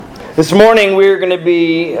This morning we're going to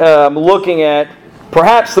be looking at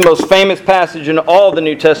perhaps the most famous passage in all the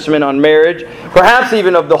New Testament on marriage, perhaps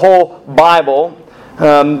even of the whole Bible.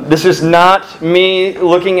 This is not me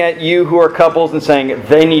looking at you who are couples and saying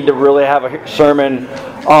they need to really have a sermon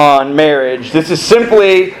on marriage. This is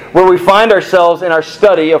simply where we find ourselves in our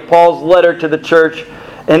study of Paul's letter to the church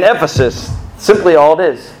in Ephesus. Simply all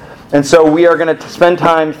it is. And so we are going to spend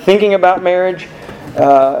time thinking about marriage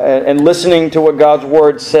and listening to what God's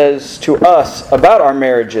Word says to us about our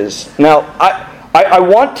marriages. Now, I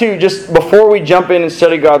want to, just before we jump in and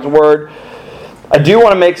study God's Word, I do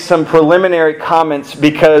want to make some preliminary comments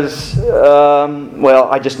because,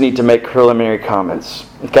 I just need to make preliminary comments.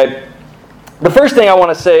 Okay? The first thing I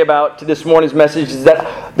want to say about this morning's message is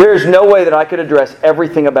that there is no way that I could address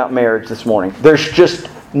everything about marriage this morning. There's just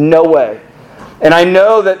no way. And I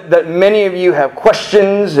know that many of you have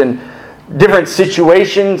questions and different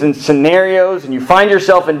situations and scenarios, and you find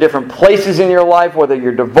yourself in different places in your life, whether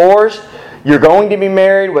you're divorced, you're going to be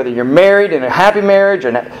married, whether you're married in a happy marriage,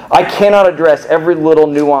 and I cannot address every little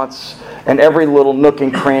nuance and every little nook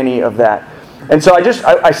and cranny of that. And so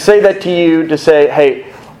I say that to you to say,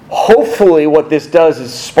 hey, hopefully what this does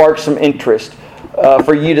is spark some interest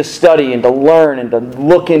for you to study and to learn and to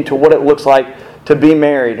look into what it looks like to be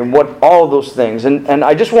married and what all of those things. And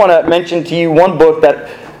I just want to mention to you one book that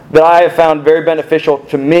I have found very beneficial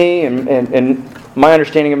to me and my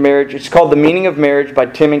understanding of marriage. It's called The Meaning of Marriage by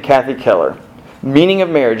Tim and Kathy Keller. Meaning of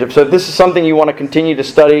Marriage. So if this is something you want to continue to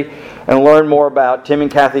study and learn more about, Tim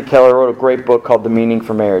and Kathy Keller wrote a great book called The Meaning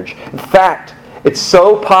for Marriage. In fact, it's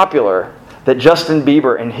so popular that Justin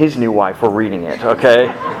Bieber and his new wife were reading it, okay?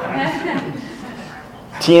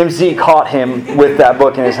 TMZ caught him with that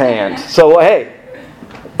book in his hand. So, hey,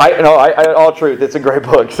 all truth, it's a great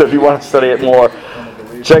book. So if you want to study it more,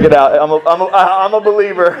 check it out. I'm a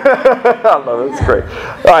believer. I love it. It's great.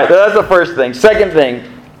 All right, that's the first thing. Second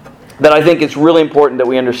thing that I think is really important that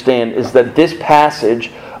we understand is that this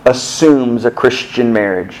passage assumes a Christian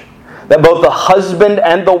marriage. That both the husband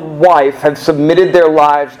and the wife have submitted their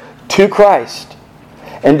lives to Christ.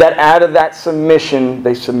 And that out of that submission,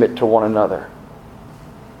 they submit to one another.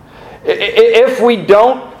 If we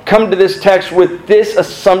don't come to this text with this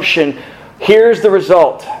assumption, here's the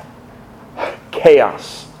result.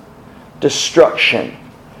 Chaos, destruction,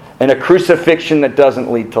 and a crucifixion that doesn't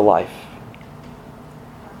lead to life.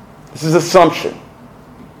 This is assumption.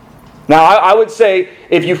 Now, I would say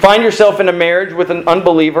if you find yourself in a marriage with an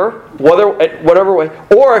unbeliever, whatever way,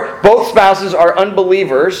 or both spouses are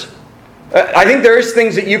unbelievers, I think there is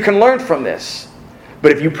things that you can learn from this.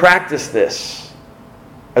 But if you practice this,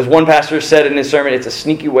 as one pastor said in his sermon, it's a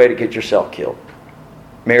sneaky way to get yourself killed.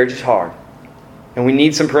 Marriage is hard. And we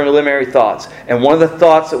need some preliminary thoughts. And one of the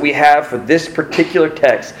thoughts that we have for this particular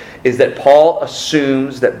text is that Paul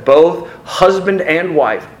assumes that both husband and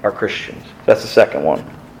wife are Christians. That's the second one.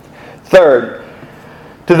 Third,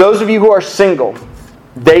 to those of you who are single,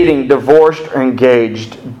 dating, divorced, or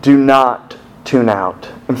engaged, do not tune out.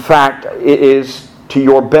 In fact, it is to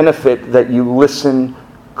your benefit that you listen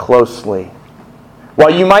closely.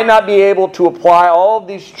 While you might not be able to apply all of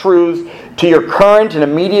these truths to your current and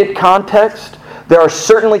immediate context, there are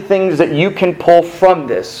certainly things that you can pull from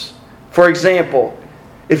this. For example,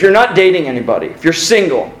 if you're not dating anybody, if you're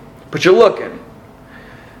single, but you're looking,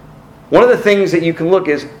 one of the things that you can look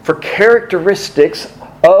is for characteristics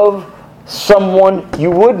of someone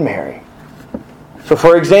you would marry. So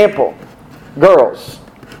for example, girls,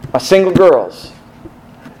 single girls,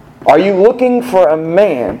 are you looking for a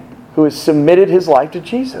man who has submitted his life to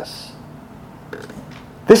Jesus?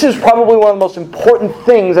 This is probably one of the most important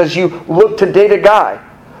things as you look to date a guy.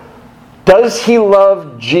 Does he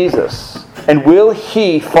love Jesus? And will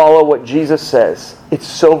he follow what Jesus says? It's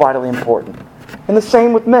so vitally important. And the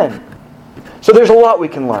same with men. So there's a lot we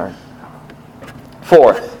can learn.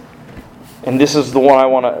 Fourth, and this is the one I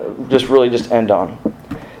want to just end on.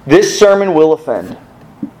 This sermon will offend.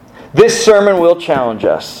 This sermon will challenge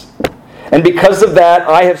us. And because of that,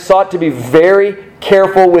 I have sought to be very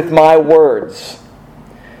careful with my words.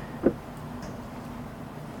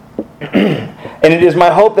 And it is my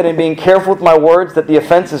hope that in being careful with my words, that the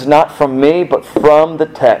offense is not from me, but from the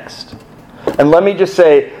text. And let me just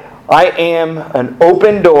say, I am an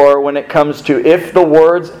open door when it comes to if the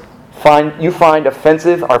words you find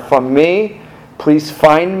offensive are from me, please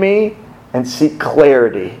find me and seek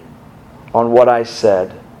clarity on what I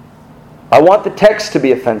said. I want the text to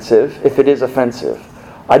be offensive if it is offensive.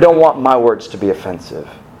 I don't want my words to be offensive.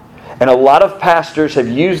 And a lot of pastors have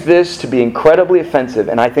used this to be incredibly offensive,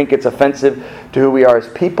 and I think it's offensive to who we are as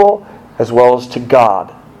people as well as to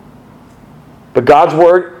God. But God's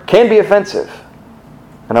Word can be offensive.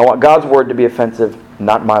 And I want God's word to be offensive,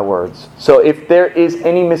 not my words. So if there is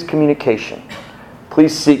any miscommunication,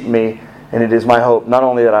 please seek me, and it is my hope not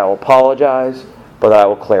only that I will apologize, but that I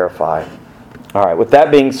will clarify. All right, with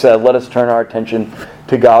that being said, let us turn our attention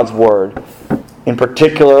to God's word, in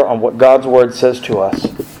particular on what God's word says to us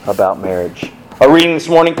about marriage. Our reading this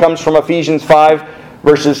morning comes from Ephesians 5,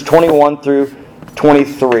 verses 21 through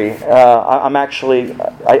 23.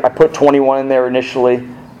 I put 21 in there initially,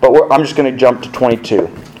 but I'm just going to jump to 22.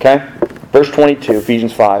 Okay? Verse 22,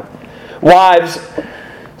 Ephesians 5. Wives,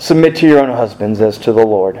 submit to your own husbands as to the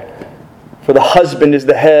Lord. For the husband is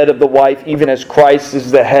the head of the wife, even as Christ is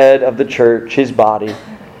the head of the church, his body,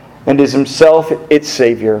 and is himself its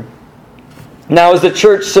Savior. Now as the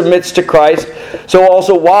church submits to Christ, so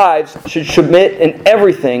also wives should submit in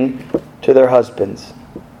everything to their husbands.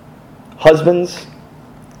 Husbands,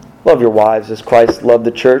 love your wives as Christ loved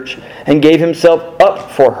the church and gave himself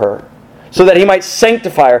up for her, so that he might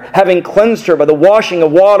sanctify her, having cleansed her by the washing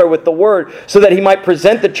of water with the word, so that he might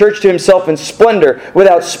present the church to himself in splendor,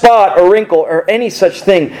 without spot or wrinkle or any such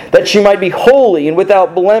thing, that she might be holy and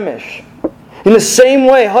without blemish. In the same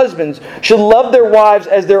way, husbands should love their wives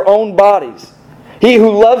as their own bodies. He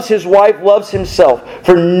who loves his wife loves himself,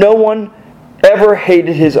 for no one ever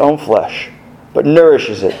hated his own flesh, but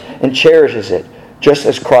nourishes it and cherishes it, just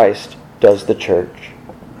as Christ does the church,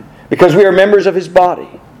 because we are members of his body.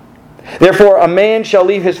 Therefore, a man shall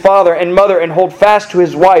leave his father and mother and hold fast to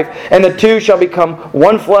his wife, and the two shall become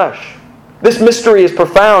one flesh. This mystery is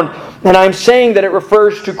profound, and I am saying that it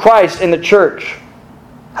refers to Christ in the church.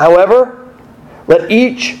 However, let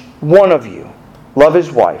each one of you love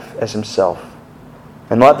his wife as himself,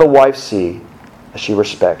 and let the wife see as she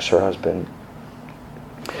respects her husband.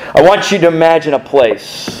 I want you to imagine a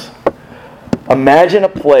place. Imagine a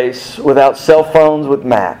place without cell phones, with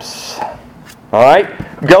maps. All right?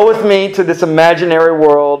 Go with me to this imaginary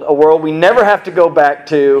world, a world we never have to go back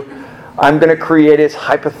to. I'm going to create this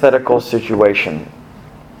hypothetical situation.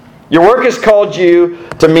 Your work has called you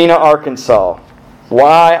to Mena, Arkansas.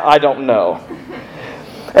 Why? I don't know.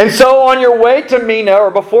 And so on your way to Mena,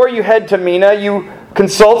 or before you head to Mena, you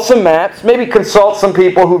consult some maps, maybe consult some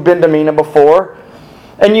people who've been to Mena before,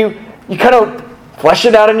 and you kind of flesh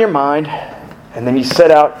it out in your mind, and then you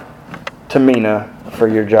set out to Mena for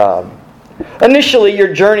your job. Initially,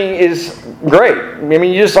 your journey is great. I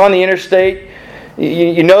mean, you're just on the interstate.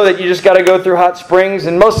 You know that you just got to go through Hot Springs,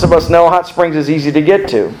 and most of us know Hot Springs is easy to get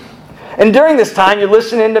to. And during this time, you're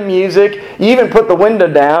listening to music. You even put the window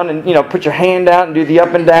down and, put your hand out and do the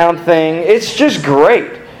up and down thing. It's just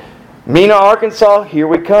great. Mena, Arkansas, here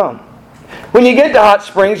we come. When you get to Hot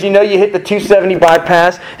Springs, you hit the 270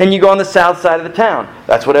 bypass and you go on the south side of the town.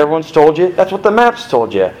 That's what everyone's told you. That's what the maps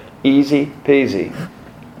told you. Easy peasy.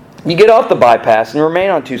 You get off the bypass and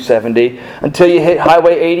remain on 270 until you hit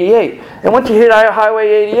Highway 88. And once you hit Highway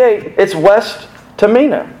 88, it's west to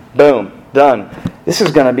Mena. Boom. Done. This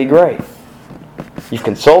is going to be great. You've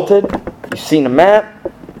consulted, you've seen a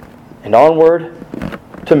map, and onward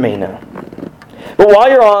to Mena. But while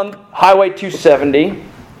you're on Highway 270,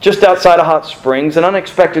 just outside of Hot Springs, an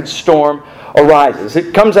unexpected storm arises.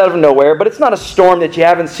 It comes out of nowhere, but it's not a storm that you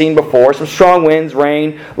haven't seen before. Some strong winds,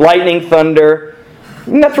 rain, lightning, thunder.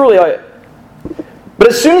 And that's really it. But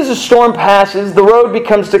as soon as the storm passes, the road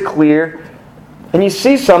becomes to clear, and you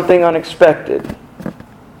see something unexpected.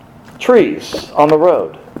 Trees on the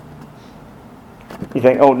road. You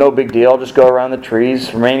think, oh, no big deal. I'll just go around the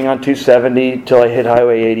trees, remaining on 270 till I hit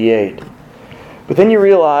Highway 88. But then you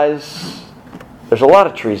realize there's a lot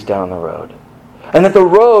of trees down the road. And that the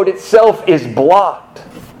road itself is blocked.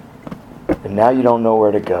 And now you don't know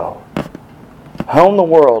where to go. How in the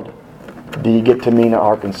world do you get to Mena,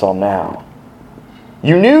 Arkansas now?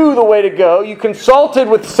 You knew the way to go. You consulted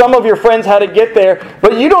with some of your friends how to get there,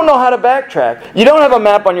 but you don't know how to backtrack. You don't have a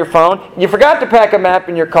map on your phone. You forgot to pack a map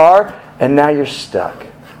in your car, and now you're stuck.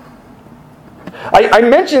 I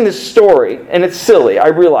mentioned this story, and it's silly. I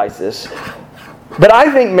realize this. But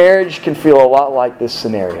I think marriage can feel a lot like this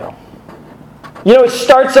scenario. It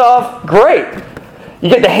starts off great. You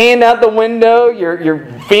get the hand out the window.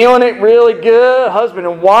 You're feeling it really good. Husband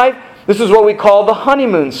and wife. This is what we call the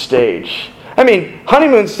honeymoon stage.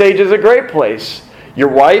 Honeymoon stage is a great place. Your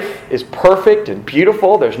wife is perfect and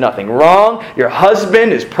beautiful. There's nothing wrong. Your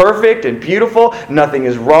husband is perfect and beautiful. Nothing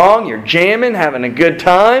is wrong. You're jamming, having a good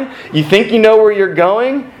time. You think you know where you're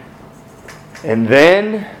going. And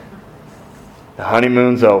then the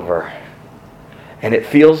honeymoon's over. And it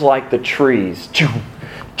feels like the trees, choom,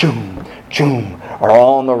 choom, choom, are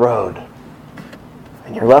all on the road.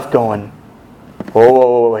 And you're left going,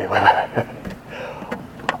 whoa, wait.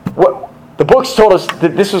 What? The books told us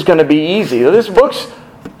that this was going to be easy. This book's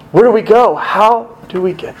Where do we go? How do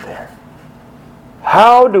we get there?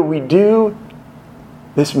 How do we do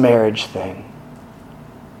this marriage thing?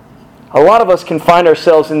 A lot of us can find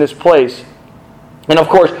ourselves in this place. And of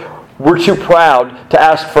course, we're too proud to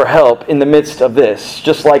ask for help in the midst of this.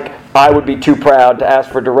 Just like I would be too proud to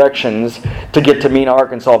ask for directions to get to Mena,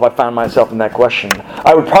 Arkansas if I found myself in that question.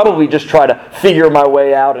 I would probably just try to figure my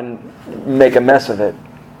way out and make a mess of it.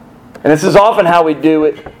 And this is often how we do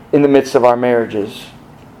it in the midst of our marriages.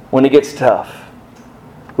 When it gets tough,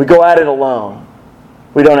 we go at it alone.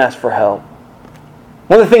 We don't ask for help.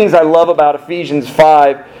 One of the things I love about Ephesians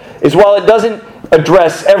 5 is while it doesn't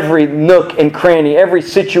address every nook and cranny, every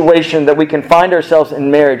situation that we can find ourselves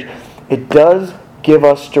in marriage, it does give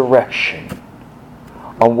us direction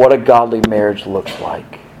on what a godly marriage looks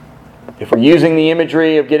like. If we're using the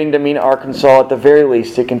imagery of getting to Mena, Arkansas, at the very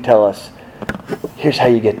least, it can tell us, here's how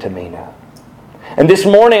you get to Mena. And this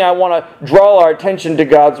morning I want to draw our attention to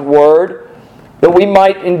God's Word, that we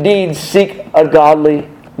might indeed seek a godly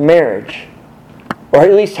marriage, or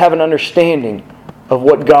at least have an understanding of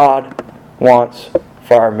what God wants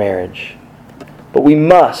for our marriage. But we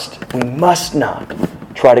must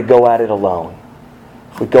not try to go at it alone.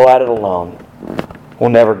 If we go at it alone, we'll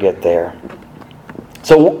never get there.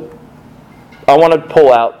 So I want to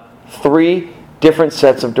pull out 3 different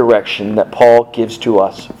sets of direction that Paul gives to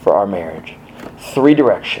us for our marriage. 3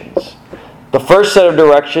 directions. The first set of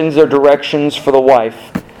directions are directions for the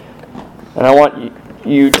wife. And I want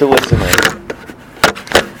you to listen in.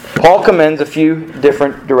 Paul commends a few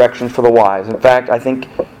different directions for the wives. In fact, I think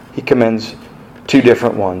he commends 2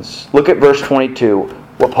 different ones. Look at verse 22,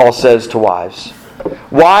 what Paul says to wives.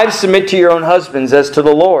 Wives, submit to your own husbands as to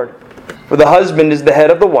the Lord. For the husband is the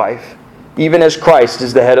head of the wife, even as Christ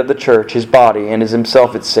is the head of the church, his body, and is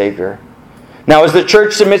himself its Savior. Now as the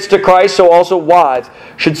church submits to Christ, so also wives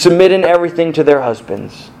should submit in everything to their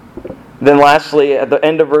husbands. Then lastly, at the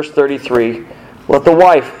end of verse 33, let the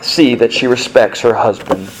wife see that she respects her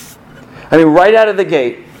husband. I mean, right out of the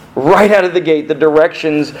gate, the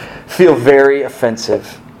directions feel very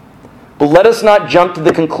offensive. But let us not jump to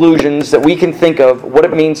the conclusions that we can think of what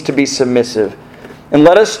it means to be submissive. And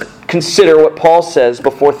let us consider what Paul says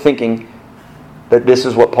before thinking that this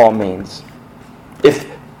is what Paul means.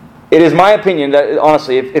 It is my opinion that,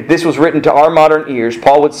 honestly, if this was written to our modern ears,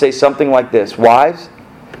 Paul would say something like this. Wives,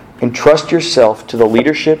 entrust yourself to the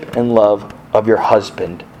leadership and love of your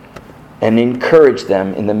husband and encourage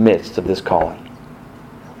them in the midst of this calling.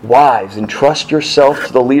 Wives, entrust yourself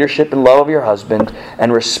to the leadership and love of your husband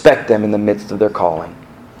and respect them in the midst of their calling.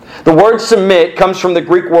 The word submit comes from the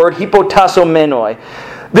Greek word hypotassomenoi.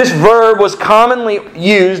 This verb was commonly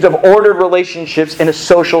used of ordered relationships in a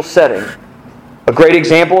social setting. A great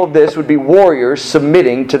example of this would be warriors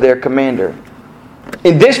submitting to their commander.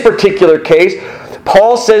 In this particular case,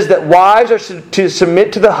 Paul says that wives are to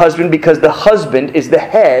submit to the husband because the husband is the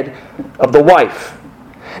head of the wife.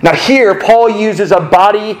 Now here, Paul uses a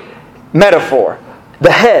body metaphor,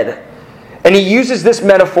 the head. And he uses this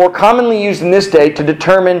metaphor, commonly used in this day, to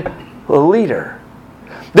determine a leader.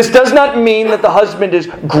 This does not mean that the husband is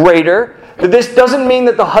greater. This doesn't mean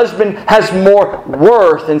that the husband has more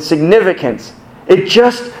worth and significance. It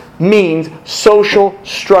just means social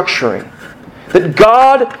structuring. That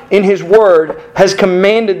God, in His Word, has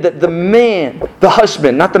commanded that the man, the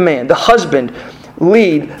husband, not the man, the husband,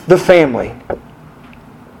 lead the family.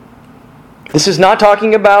 This is not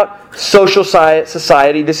talking about social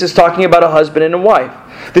society. This is talking about a husband and a wife.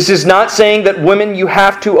 This is not saying that women, you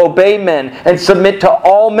have to obey men and submit to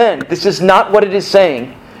all men. This is not what it is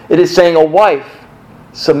saying. It is saying a wife,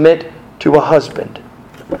 submit to a husband.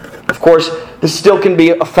 Of course, this still can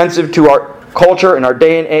be offensive to our culture and our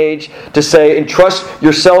day and age to say, entrust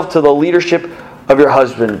yourself to the leadership of your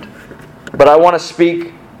husband. But I want to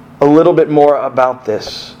speak a little bit more about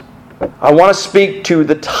this. I want to speak to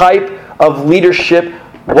the type of leadership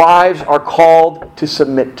wives are called to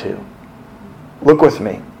submit to. Look with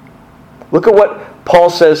me. Look at what Paul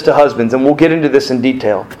says to husbands, and we'll get into this in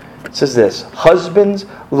detail. It says this, husbands,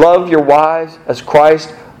 love your wives as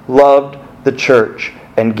Christ loved the church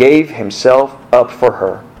and gave himself up for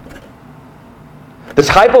her. The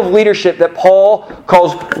type of leadership that Paul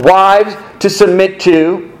calls wives to submit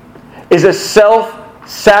to is a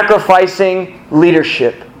self-sacrificing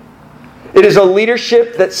leadership. It is a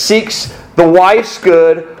leadership that seeks the wife's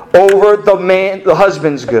good over the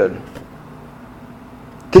husband's good.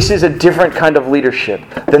 This is a different kind of leadership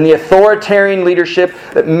than the authoritarian leadership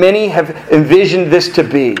that many have envisioned this to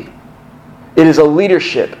be. It is a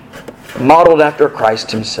leadership modeled after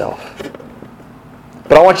Christ Himself.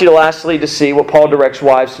 But I want you to lastly to see what Paul directs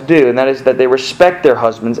wives to do, and that is that they respect their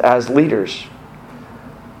husbands as leaders.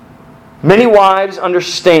 Many wives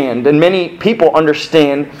understand, and many people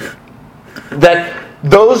understand, that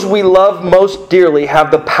those we love most dearly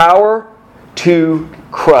have the power to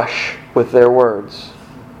crush with their words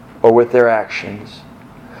or with their actions.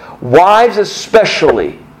 Wives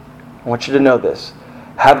especially, I want you to know this,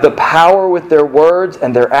 have the power with their words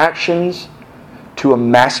and their actions to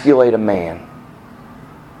emasculate a man.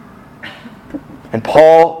 And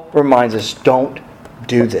Paul reminds us, don't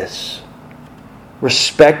do this.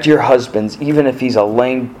 Respect your husbands, even if he's a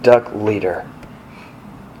lame duck leader.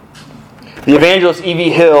 The evangelist E.V.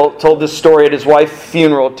 Hill told this story at his wife's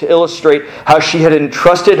funeral to illustrate how she had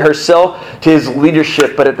entrusted herself to his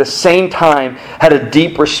leadership, but at the same time had a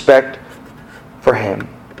deep respect for him.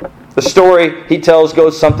 The story he tells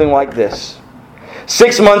goes something like this.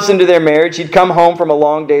 6 months into their marriage, he'd come home from a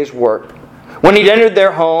long day's work. When he'd entered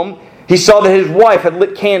their home, he saw that his wife had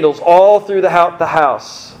lit candles all through the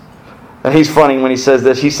house. And he's funny when he says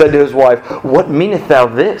this. He said to his wife, "What meaneth thou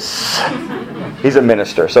this?" He's a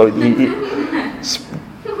minister, so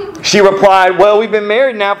she replied, "Well, we've been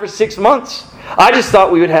married now for 6 months. I just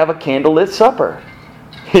thought we would have a candlelit supper."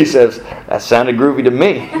 He says, "That sounded groovy to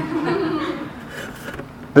me."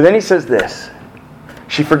 But then he says this.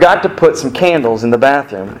 She forgot to put some candles in the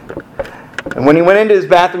bathroom. And when he went into his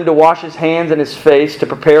bathroom to wash his hands and his face to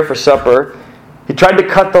prepare for supper, he tried to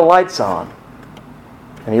cut the lights on.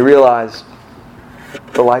 And he realized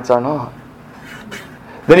the lights aren't on.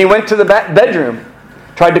 Then he went to the bedroom,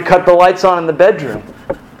 tried to cut the lights on in the bedroom.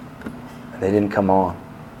 And they didn't come on.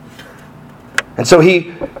 And so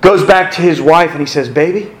he goes back to his wife and he says,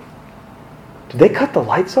 "Baby, did they cut the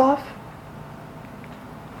lights off?"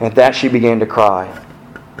 And at that she began to cry.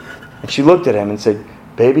 And she looked at him and said,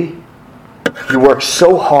 "Baby, you work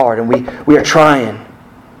so hard and we are trying,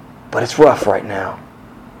 but it's rough right now.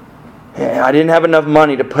 I didn't have enough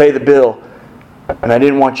money to pay the bill, and I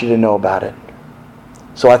didn't want you to know about it.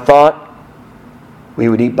 So I thought we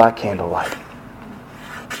would eat by candlelight."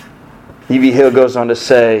 E.V. Hill goes on to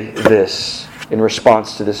say this in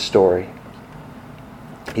response to this story.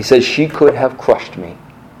 He says, "She could have crushed me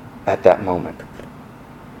at that moment."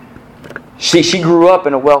 She grew up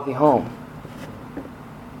in a wealthy home.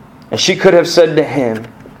 And she could have said to him,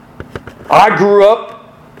 "I grew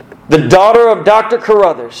up the daughter of Dr.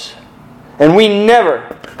 Carruthers, and we never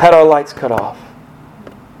had our lights cut off."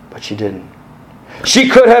 But she didn't. She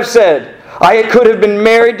could have said, "I could have been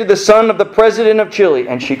married to the son of the president of Chile,"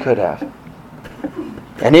 and she could have.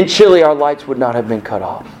 And in Chile, our lights would not have been cut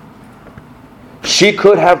off. She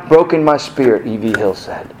could have broken my spirit, E.V. Hill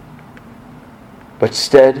said. But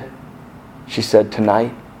instead, she said,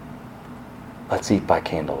 "Tonight, let's eat by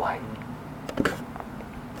candlelight."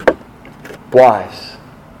 Wives,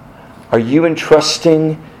 are you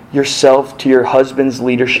entrusting yourself to your husband's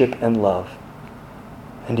leadership and love?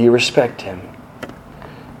 And do you respect him?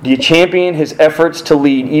 Do you champion his efforts to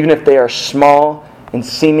lead, even if they are small and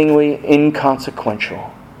seemingly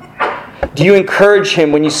inconsequential? Do you encourage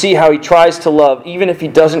him when you see how he tries to love, even if he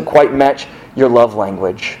doesn't quite match your love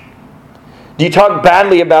language? Do you talk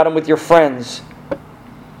badly about him with your friends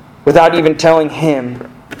without even telling him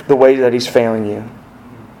the way that he's failing you?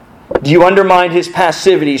 Do you undermine his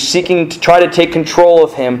passivity, seeking to try to take control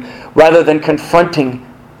of him rather than confronting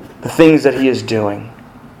the things that he is doing?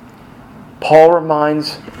 Paul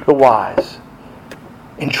reminds the wives,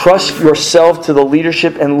 entrust yourself to the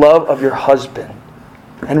leadership and love of your husband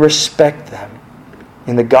and respect them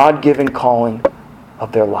in the God-given calling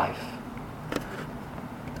of their life.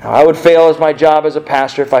 Now, I would fail as my job as a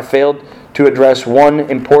pastor if I failed to address one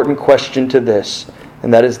important question to this,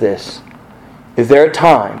 and that is this. Is there a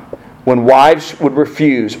time when wives would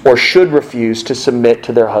refuse or should refuse to submit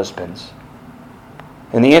to their husbands?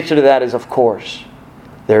 And the answer to that is, of course,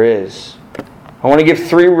 there is. I want to give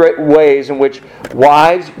 3 ways in which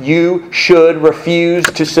wives, you should refuse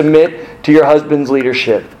to submit to your husband's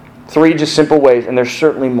leadership. 3 just simple ways, and there's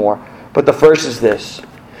certainly more. But the first is this.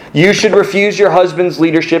 You should refuse your husband's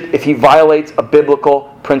leadership if he violates a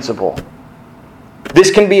biblical principle. This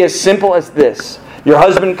can be as simple as this. Your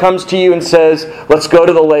husband comes to you and says, "Let's go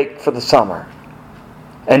to the lake for the summer,"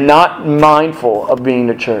 and not mindful of being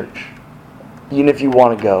to church. Even if you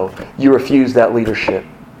want to go, you refuse that leadership.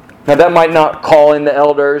 Now that might not call in the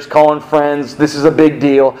elders, call in friends, this is a big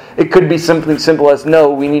deal. It could be something simple as,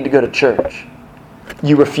 "No, we need to go to church."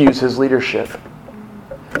 You refuse his leadership.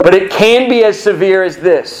 But it can be as severe as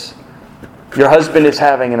this. Your husband is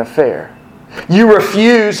having an affair. You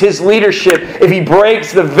refuse his leadership if he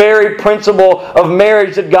breaks the very principle of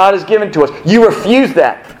marriage that God has given to us. You refuse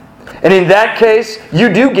that. And in that case, you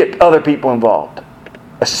do get other people involved,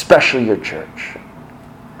 especially your church.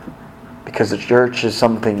 because the church is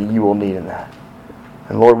something you will need in that.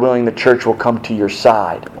 And Lord willing, the church will come to your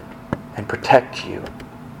side and protect you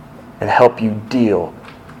and help you deal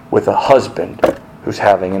with a husband who's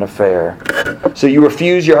having an affair. So you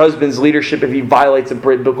refuse your husband's leadership if he violates a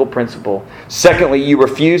biblical principle. Secondly, you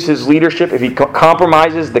refuse his leadership if he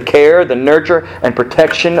compromises the care, the nurture, and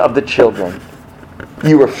protection of the children.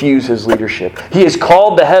 You refuse his leadership. He is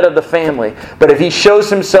called the head of the family, but if he shows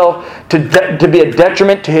himself to be a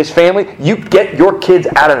detriment to his family, you get your kids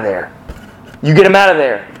out of there. You get him out of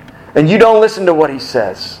there. And you don't listen to what he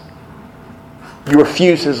says. You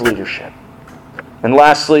refuse his leadership. And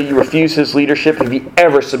lastly, you refuse his leadership if he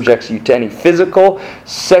ever subjects you to any physical,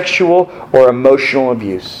 sexual, or emotional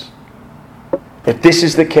abuse. If this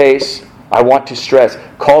is the case, I want to stress,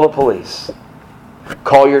 call the police.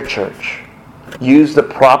 Call your church. Use the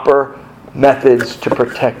proper methods to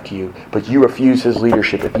protect you, but you refuse his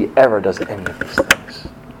leadership if he ever does any of these things.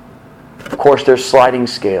 Of course, there's sliding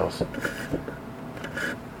scales.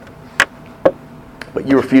 But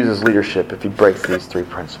you refuse his leadership if he breaks these three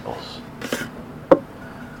principles.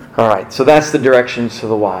 Alright, so that's the directions to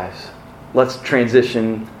the wives. Let's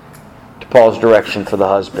transition to Paul's direction for the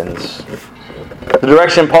husbands. The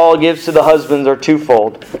direction Paul gives to the husbands are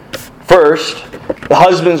twofold. First, the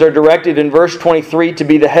husbands are directed in verse 23 to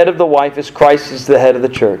be the head of the wife as Christ is the head of the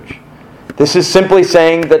church. This is simply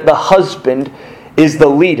saying that the husband is the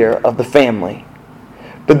leader of the family.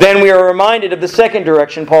 But then we are reminded of the second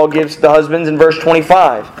direction Paul gives to the husbands in verse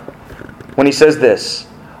 25 when he says this,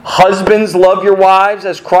 "Husbands, love your wives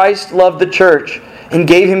as Christ loved the church and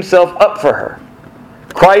gave himself up for her."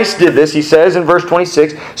 Christ did this, he says in verse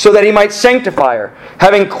 26, so that he might sanctify her,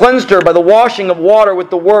 having cleansed her by the washing of water with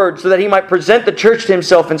the word, so that he might present the church to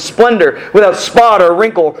himself in splendor, without spot or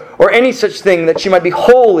wrinkle or any such thing, that she might be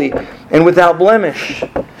holy and without blemish.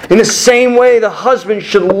 In the same way, the husbands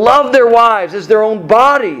should love their wives as their own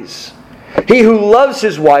bodies. He who loves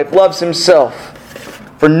his wife loves himself.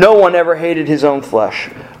 For no one ever hated his own flesh,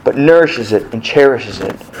 but nourishes it and cherishes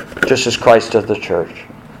it, just as Christ does the church,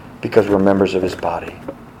 because we're members of his body.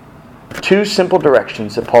 Two simple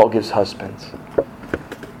directions that Paul gives husbands: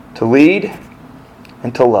 to lead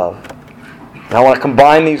and to love. And I want to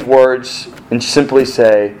combine these words and simply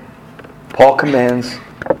say, Paul commands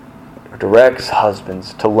or directs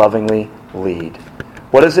husbands to lovingly lead.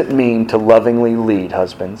 What does it mean to lovingly lead,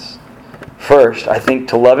 husbands? First, I think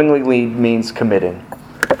to lovingly lead means committing.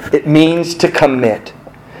 It means to commit.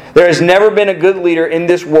 There has never been a good leader in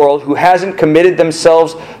this world who hasn't committed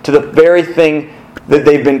themselves to the very thing that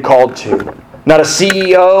they've been called to. Not a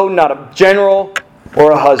CEO, not a general,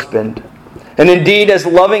 or a husband. And indeed, as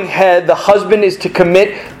loving head, the husband is to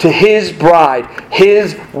commit to his bride,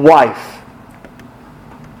 his wife.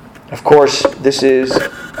 Of course, this is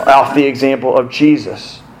off the example of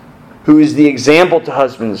Jesus, who is the example to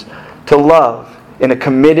husbands to love in a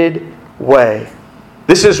committed way.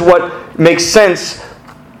 This is what makes sense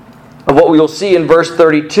of what we will see in verse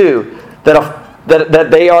 32, that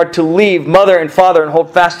they are to leave mother and father and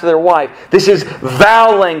hold fast to their wife. This is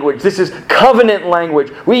vow language. This is covenant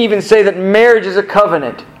language. We even say that marriage is a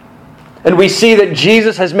covenant. And we see that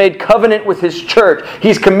Jesus has made covenant with his church.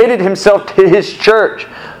 He's committed himself to his church.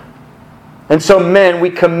 And so men, we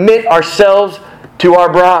commit ourselves to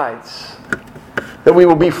our brides. That we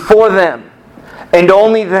will be for them and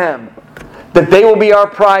only them. That they will be our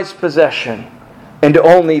prized possession and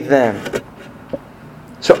only them.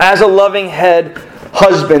 So as a loving head,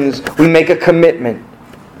 husbands, we make a commitment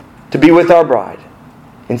to be with our bride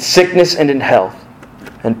in sickness and in health,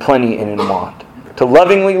 and plenty and in want. To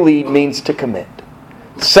lovingly lead means to commit.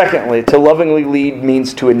 Secondly, to lovingly lead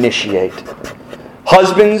means to initiate.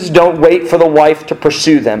 Husbands don't wait for the wife to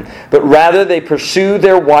pursue them, but rather they pursue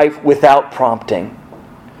their wife without prompting.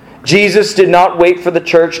 Jesus did not wait for the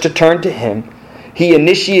church to turn to him. He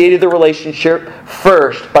initiated the relationship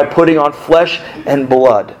first by putting on flesh and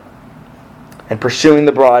blood and pursuing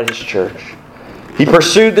the bride, his church. He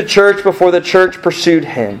pursued the church before the church pursued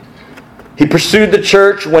him. He pursued the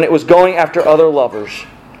church when it was going after other lovers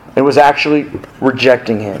and was actually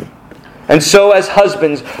rejecting him. And so as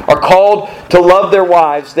husbands are called to love their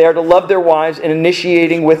wives, they are to love their wives in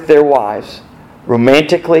initiating with their wives.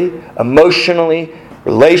 Romantically, emotionally,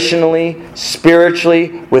 relationally,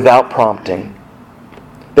 spiritually, without prompting.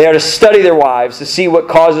 They are to study their wives to see what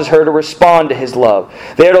causes her to respond to his love.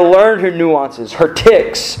 They are to learn her nuances, her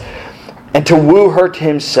tics, and to woo her to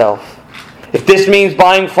himself. If this means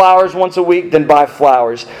buying flowers once a week, then buy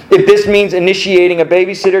flowers. If this means initiating a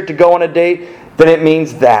babysitter to go on a date, then it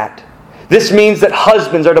means that. This means that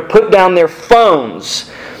husbands are to put down their phones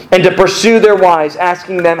and to pursue their wives,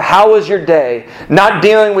 asking them, how was your day? Not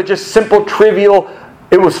dealing with just simple, trivial,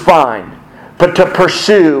 it was fine. But to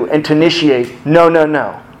pursue and to initiate,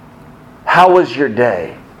 no. How was your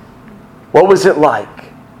day? What was it like?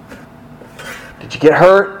 Did you get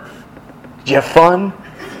hurt? Did you have fun?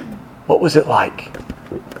 What was it like?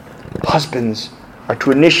 Husbands are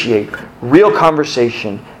to initiate real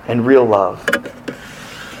conversation and real love.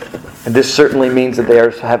 And this certainly means that they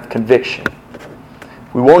are to have conviction.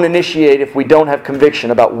 We won't initiate if we don't have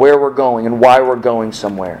conviction about where we're going and why we're going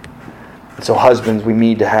somewhere. And so husbands, we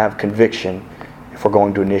need to have conviction if we're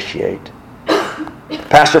going to initiate. A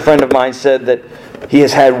pastor friend of mine said that he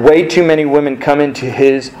has had way too many women come into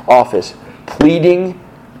his office pleading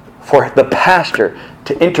for the pastor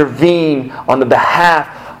to intervene on the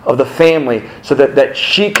behalf of the family so that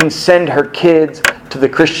she can send her kids to the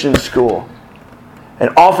Christian school. And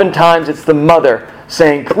oftentimes it's the mother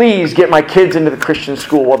saying, please get my kids into the Christian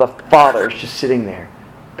school, while the father is just sitting there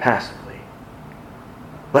passively.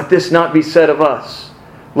 Let this not be said of us.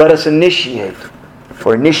 Let us initiate.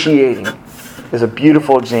 For initiating is a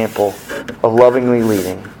beautiful example of lovingly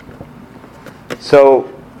leading.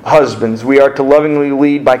 So, husbands, we are to lovingly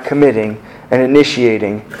lead by committing and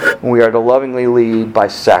initiating, and we are to lovingly lead by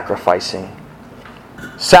sacrificing.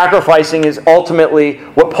 Sacrificing is ultimately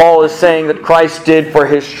what Paul is saying that Christ did for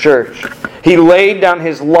His church. He laid down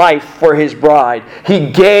His life for His bride.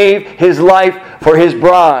 He gave His life for His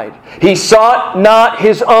bride. He sought not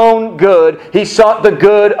His own good. He sought the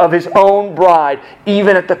good of His own bride,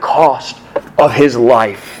 even at the cost of His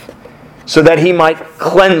life, so that He might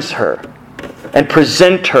cleanse her and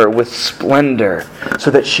present her with splendor,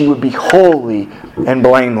 so that she would be holy and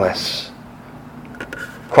blameless.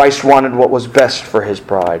 Christ wanted what was best for His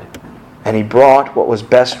bride, and He brought what was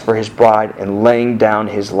best for His bride in laying down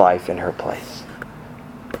His life in her place.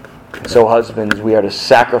 And so, husbands, we are to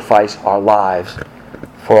sacrifice our lives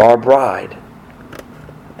for our bride.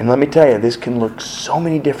 And let me tell you, this can look so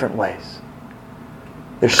many different ways.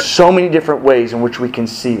 There's so many different ways in which we can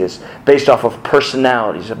see this, based off of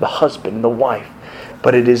personalities of the husband and the wife.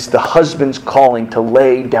 But it is the husband's calling to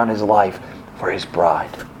lay down his life for his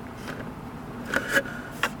bride.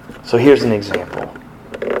 So here's an example.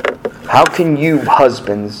 How can you,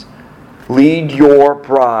 husbands, lead your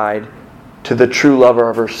bride to the true lover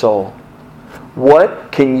of her soul?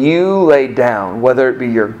 What can you lay down, whether it be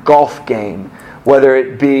your golf game, whether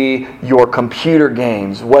it be your computer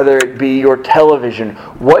games, whether it be your television?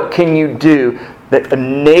 What can you do that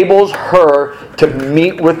enables her to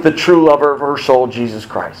meet with the true lover of her soul, Jesus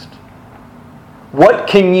Christ? What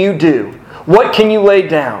can you do? What can you lay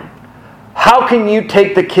down? How can you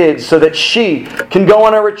take the kids so that she can go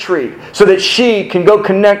on a retreat, so that she can go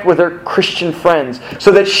connect with her Christian friends,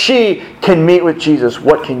 so that she can meet with Jesus?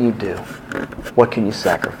 What can you do? What can you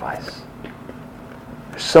sacrifice?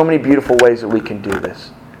 There's so many beautiful ways that we can do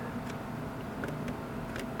this.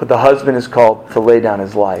 But the husband is called to lay down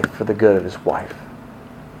his life for the good of his wife.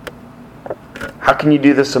 How can you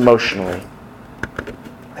do this emotionally?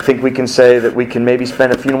 I think we can say that we can maybe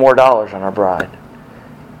spend a few more dollars on our bride.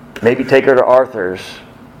 Maybe take her to Arthur's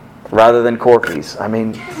rather than Corky's. I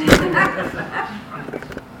mean,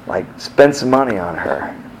 spend some money on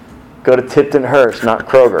her. Go to Tipton Hearst, not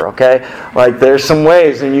Kroger, okay? There's some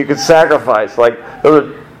ways and you could sacrifice. Those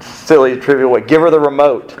are silly, trivial ways. Give her the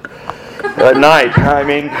remote at night. I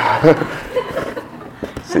mean,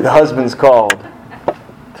 see, the husband's called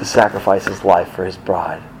to sacrifice his life for his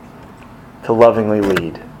bride, to lovingly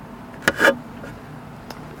lead.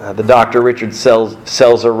 The Dr. Richard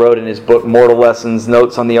Selzer wrote in his book, Mortal Lessons,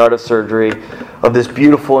 Notes on the Art of Surgery, of this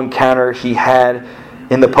beautiful encounter he had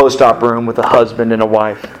in the post-op room with a husband and a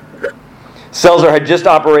wife. Selzer had just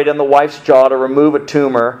operated on the wife's jaw to remove a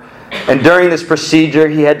tumor, and during this procedure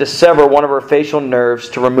he had to sever one of her facial nerves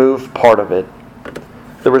to remove part of it.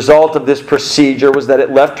 The result of this procedure was that it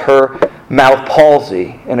left her mouth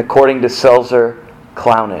palsy, and according to Selzer,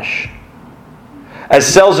 clownish. As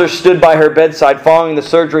Selzer stood by her bedside following the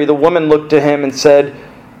surgery, the woman looked to him and said,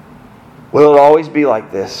 "Will it always be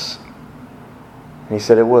like this?" And he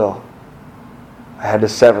said, "It will. I had to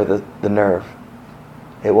sever the nerve.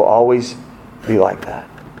 It will always be like that."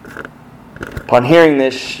 Upon hearing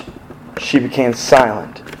this, she became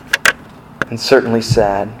silent and certainly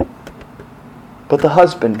sad. But the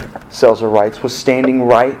husband, Selzer writes, was standing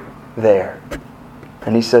right there.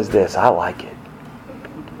 And he says this, "I like it.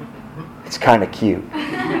 It's kind of cute."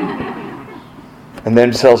 And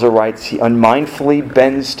then Selzer writes, he unmindfully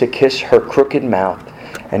bends to kiss her crooked mouth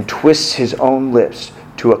and twists his own lips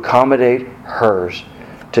to accommodate hers,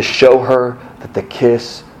 to show her that the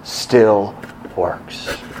kiss still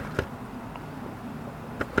works.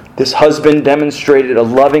 This husband demonstrated a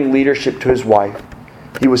loving leadership to his wife.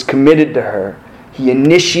 He was committed to her. He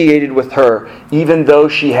initiated with her, even though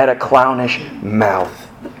she had a clownish mouth.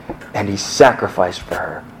 And he sacrificed for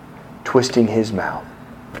her, twisting his mouth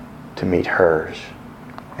to meet hers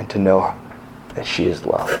and to know that she is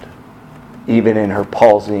loved, even in her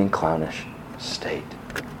palsy and clownish state.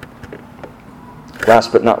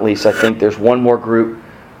 Last but not least, I think there's one more group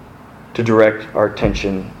to direct our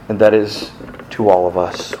attention, and that is to all of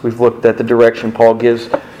us. We've looked at the direction Paul gives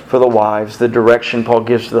for the wives, the direction Paul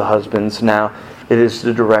gives to the husbands. Now it is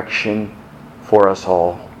the direction for us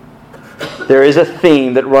all. There is a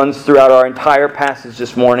theme that runs throughout our entire passage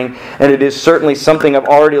this morning, and it is certainly something I've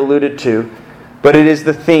already alluded to, but it is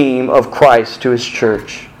the theme of Christ to His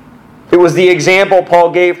church. It was the example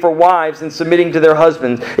Paul gave for wives in submitting to their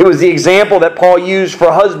husbands. It was the example that Paul used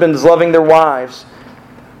for husbands loving their wives.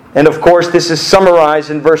 And of course, this is summarized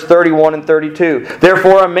in verse 31 and 32.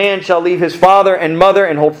 Therefore, a man shall leave his father and mother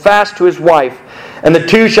and hold fast to his wife, and the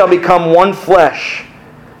two shall become one flesh.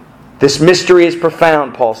 This mystery is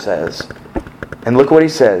profound, Paul says. And look what he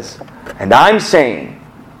says. And I'm saying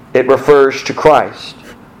it refers to Christ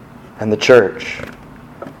and the church.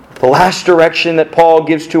 The last direction that Paul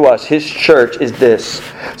gives to us, His church, is this: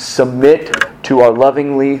 submit to our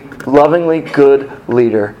lovingly good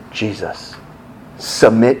leader, Jesus.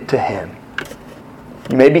 Submit to Him.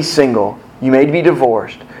 You may be single. You may be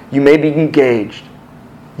divorced. You may be engaged.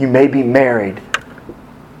 You may be married.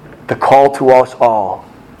 The call to us all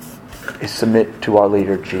is submit to our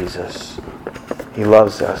leader, Jesus. He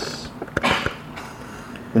loves us.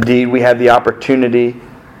 Indeed, we have the opportunity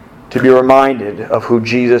to be reminded of who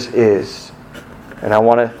Jesus is. And I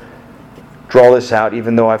want to draw this out,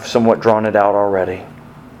 even though I've somewhat drawn it out already.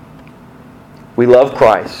 We love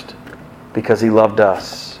Christ because He loved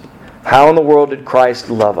us. How in the world did Christ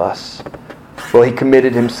love us? Well, He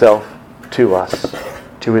committed Himself to us,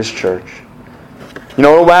 to His church. You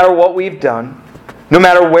know, no matter what we've done, no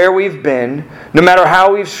matter where we've been, no matter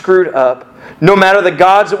how we've screwed up, no matter the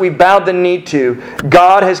gods that we bowed the knee to,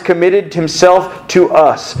 God has committed Himself to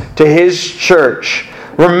us, to His church.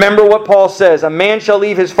 Remember what Paul says: a man shall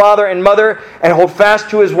leave his father and mother and hold fast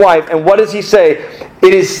to his wife. And what does he say?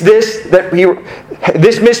 It is this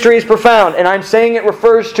this mystery is profound, and I'm saying it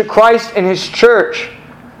refers to Christ and His church,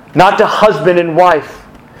 not to husband and wife.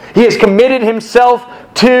 He has committed Himself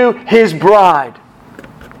to His bride,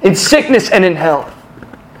 in sickness and in health.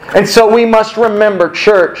 And so we must remember,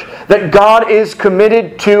 church, that God is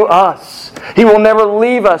committed to us. He will never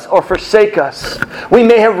leave us or forsake us. We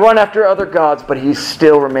may have run after other gods, but He's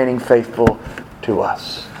still remaining faithful to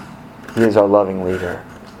us. He is our loving leader.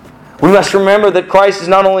 We must remember that Christ is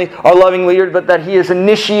not only our loving leader, but that He has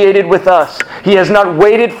initiated with us. He has not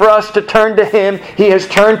waited for us to turn to Him. He has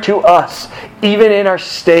turned to us, even in our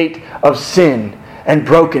state of sin and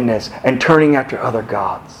brokenness and turning after other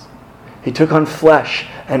gods. He took on flesh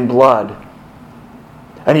and blood.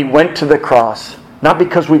 And He went to the cross, not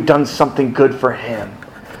because we've done something good for Him,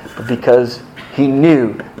 but because He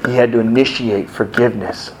knew He had to initiate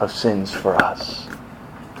forgiveness of sins for us.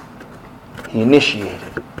 He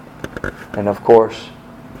initiated. And of course,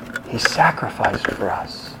 He sacrificed for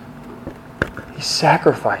us. He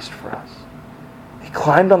sacrificed for us. He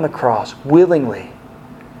climbed on the cross willingly.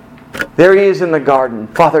 There He is in the garden.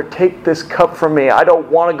 Father, take this cup from me. I don't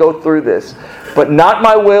want to go through this. But not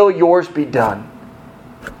my will, yours be done.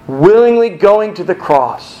 Willingly going to the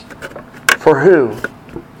cross. For who?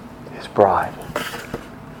 His bride.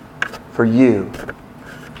 For you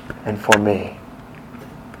and for me.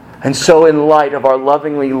 And so in light of our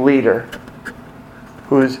lovingly leader,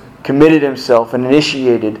 who has committed himself and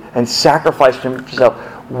initiated and sacrificed himself,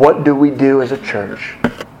 what do we do as a church?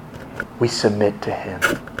 We submit to Him.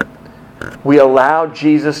 We allow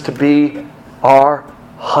Jesus to be our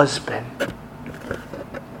husband.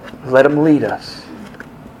 Let Him lead us.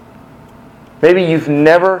 Maybe you've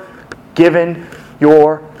never given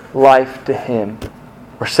your life to Him.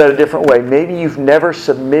 Or said a different way, maybe you've never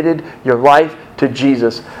submitted your life to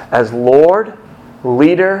Jesus as Lord,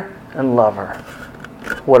 leader, and lover.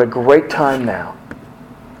 What a great time now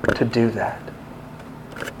to do that.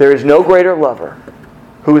 There is no greater lover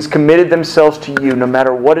who has committed themselves to you no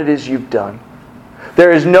matter what it is you've done.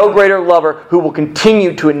 There is no greater lover who will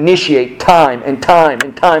continue to initiate time and time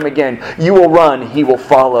and time again. You will run, He will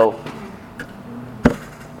follow.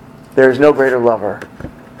 There is no greater lover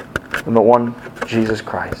than the one, Jesus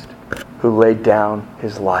Christ, who laid down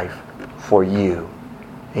His life for you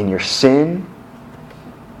in your sin,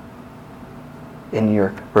 in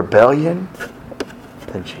your rebellion,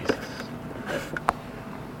 than Jesus.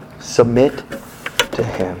 Submit to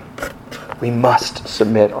Him. We must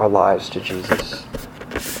submit our lives to Jesus.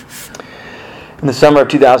 In the summer of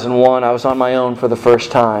 2001, I was on my own for the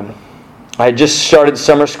first time. I had just started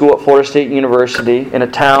summer school at Florida State University in a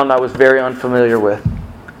town I was very unfamiliar with.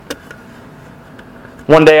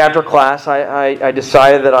 One day after class, I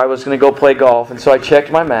decided that I was going to go play golf, and so I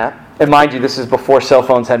checked my map. And mind you, this is before cell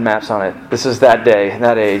phones had maps on it. This is that day,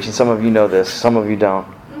 that age, and some of you know this, some of you don't.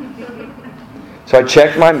 So I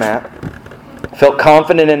checked my map, felt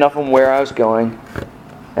confident enough on where I was going,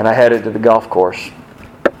 and I headed to the golf course.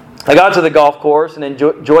 I got to the golf course and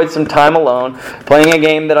enjoyed some time alone, playing a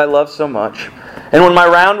game that I love so much. And when my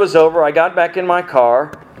round was over, I got back in my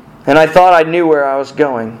car, and I thought I knew where I was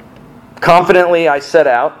going. Confidently, I set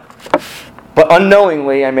out, but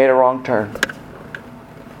unknowingly, I made a wrong turn.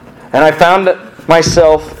 And I found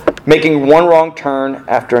myself making one wrong turn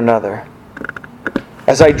after another.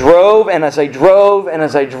 As I drove,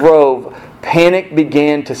 panic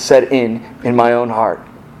began to set in my own heart.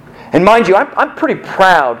 And mind you, I'm pretty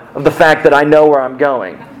proud of the fact that I know where I'm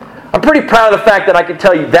going. I'm pretty proud of the fact that I can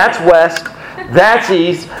tell you that's west, that's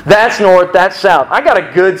east, that's north, that's south. I got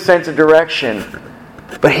a good sense of direction.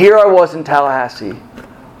 But here I was in Tallahassee,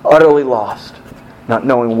 utterly lost, not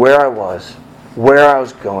knowing where I was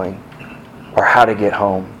going, or how to get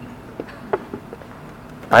home.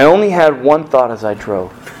 I only had one thought as I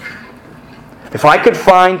drove. If I could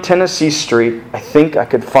find Tennessee Street, I think I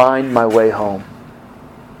could find my way home.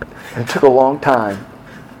 And it took a long time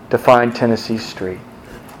to find Tennessee Street.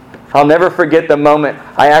 I'll never forget the moment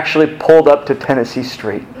I actually pulled up to Tennessee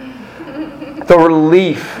Street. The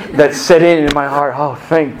relief that set in my heart. Oh,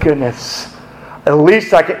 thank goodness. At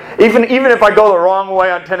least I can, even if I go the wrong way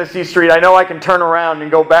on Tennessee Street, I know I can turn around and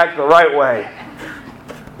go back the right way.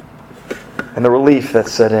 And the relief that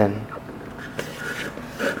set in.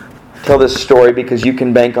 I tell this story because you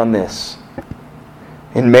can bank on this.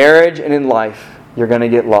 In marriage and in life, you're going to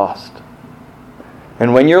get lost.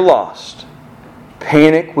 And when you're lost,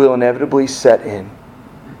 panic will inevitably set in,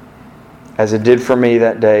 as it did for me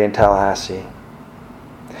that day in Tallahassee.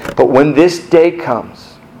 But when this day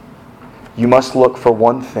comes, you must look for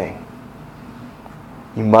one thing.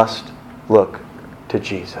 You must look to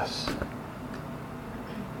Jesus.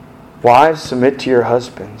 Wives, submit to your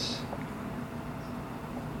husbands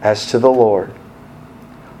as to the Lord.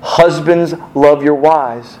 Husbands, love your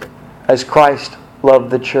wives as Christ loved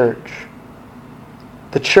the church.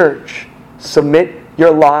 The church, submit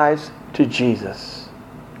your lives to Jesus,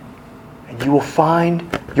 and you will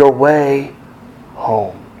find your way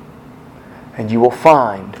home. And you will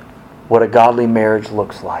find what a godly marriage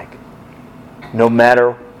looks like, no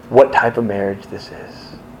matter what type of marriage this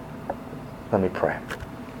is. Let me pray.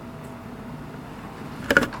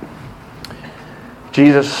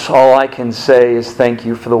 Jesus, all I can say is thank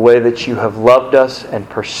you for the way that you have loved us and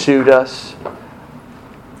pursued us,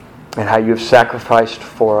 and how you have sacrificed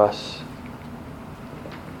for us.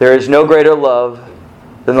 There is no greater love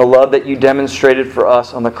than the love that you demonstrated for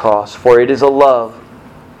us on the cross, for it is a love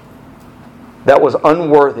that was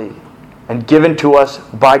unworthy and given to us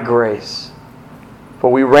by grace. For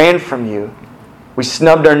we ran from you. We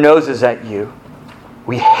snubbed our noses at you.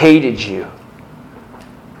 We hated you.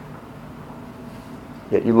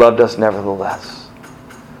 Yet you loved us nevertheless.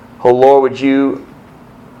 Oh Lord, would you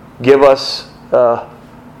give us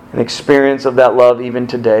an experience of that love even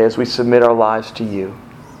today as we submit our lives to you,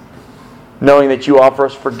 knowing that you offer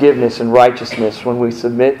us forgiveness and righteousness when we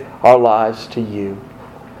submit our lives to you.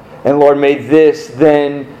 And Lord, may this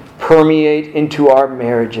then permeate into our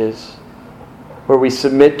marriages, where we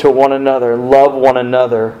submit to one another, love one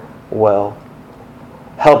another well.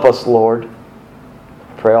 Help us, Lord.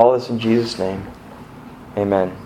 I pray all this in Jesus' name. Amen.